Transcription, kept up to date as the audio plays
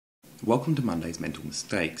Welcome to Monday's Mental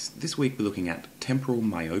Mistakes. This week we're looking at temporal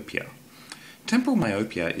myopia. Temporal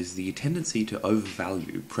myopia is the tendency to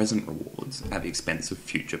overvalue present rewards at the expense of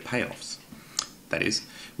future payoffs. That is,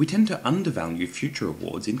 we tend to undervalue future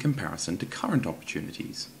rewards in comparison to current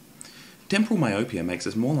opportunities. Temporal myopia makes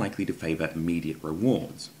us more likely to favour immediate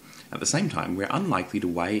rewards. At the same time, we're unlikely to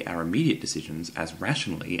weigh our immediate decisions as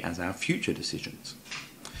rationally as our future decisions.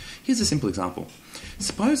 Here's a simple example.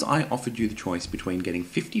 Suppose I offered you the choice between getting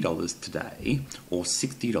 $50 today or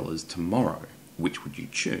 $60 tomorrow. Which would you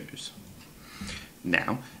choose?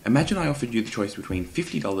 Now, imagine I offered you the choice between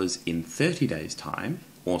 $50 in 30 days' time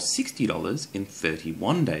or $60 in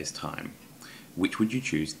 31 days' time. Which would you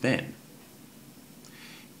choose then?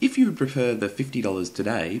 If you would prefer the $50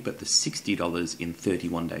 today but the $60 in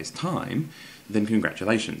 31 days' time, then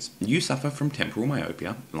congratulations, you suffer from temporal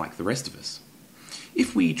myopia like the rest of us.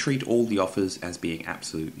 If we treat all the offers as being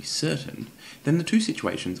absolutely certain, then the two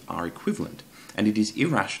situations are equivalent, and it is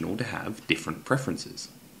irrational to have different preferences.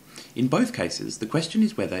 In both cases, the question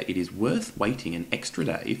is whether it is worth waiting an extra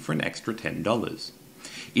day for an extra $10.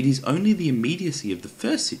 It is only the immediacy of the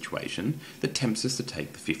first situation that tempts us to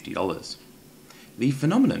take the $50. The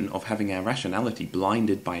phenomenon of having our rationality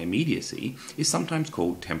blinded by immediacy is sometimes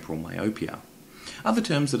called temporal myopia. Other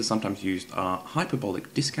terms that are sometimes used are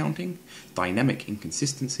hyperbolic discounting, dynamic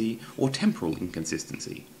inconsistency, or temporal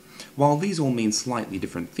inconsistency. While these all mean slightly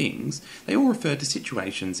different things, they all refer to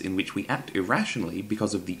situations in which we act irrationally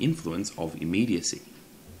because of the influence of immediacy.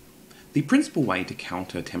 The principal way to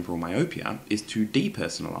counter temporal myopia is to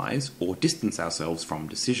depersonalize or distance ourselves from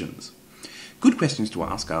decisions. Good questions to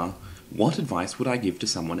ask are, what advice would I give to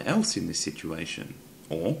someone else in this situation?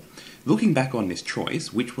 Or, looking back on this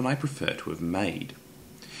choice, which would I prefer to have made?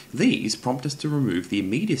 These prompt us to remove the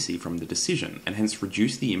immediacy from the decision and hence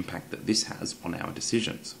reduce the impact that this has on our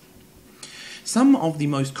decisions. Some of the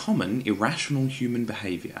most common irrational human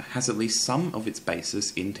behaviour has at least some of its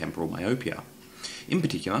basis in temporal myopia. In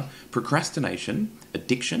particular, procrastination,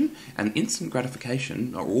 addiction, and instant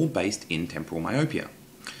gratification are all based in temporal myopia.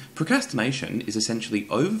 Procrastination is essentially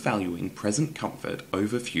overvaluing present comfort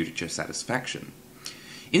over future satisfaction.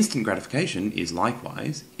 Instant gratification is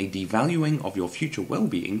likewise a devaluing of your future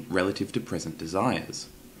well-being relative to present desires.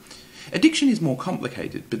 Addiction is more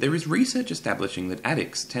complicated, but there is research establishing that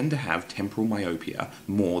addicts tend to have temporal myopia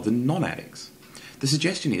more than non-addicts. The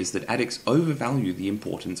suggestion is that addicts overvalue the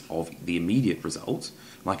importance of the immediate results,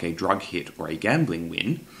 like a drug hit or a gambling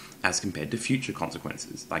win, as compared to future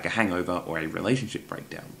consequences, like a hangover or a relationship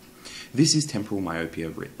breakdown. This is temporal myopia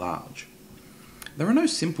writ large. There are no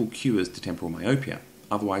simple cures to temporal myopia.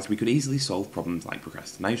 Otherwise, we could easily solve problems like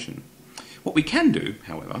procrastination. What we can do,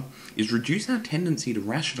 however, is reduce our tendency to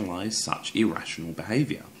rationalise such irrational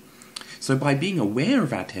behaviour. So by being aware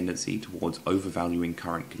of our tendency towards overvaluing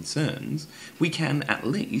current concerns, we can at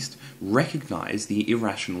least recognise the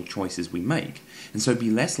irrational choices we make, and so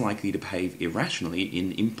be less likely to behave irrationally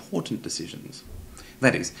in important decisions.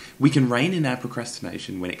 That is, we can rein in our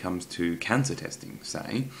procrastination when it comes to cancer testing,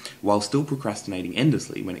 say, while still procrastinating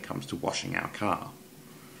endlessly when it comes to washing our car.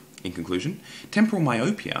 In conclusion, temporal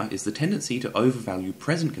myopia is the tendency to overvalue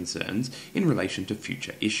present concerns in relation to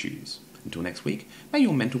future issues. Until next week, may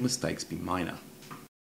your mental mistakes be minor.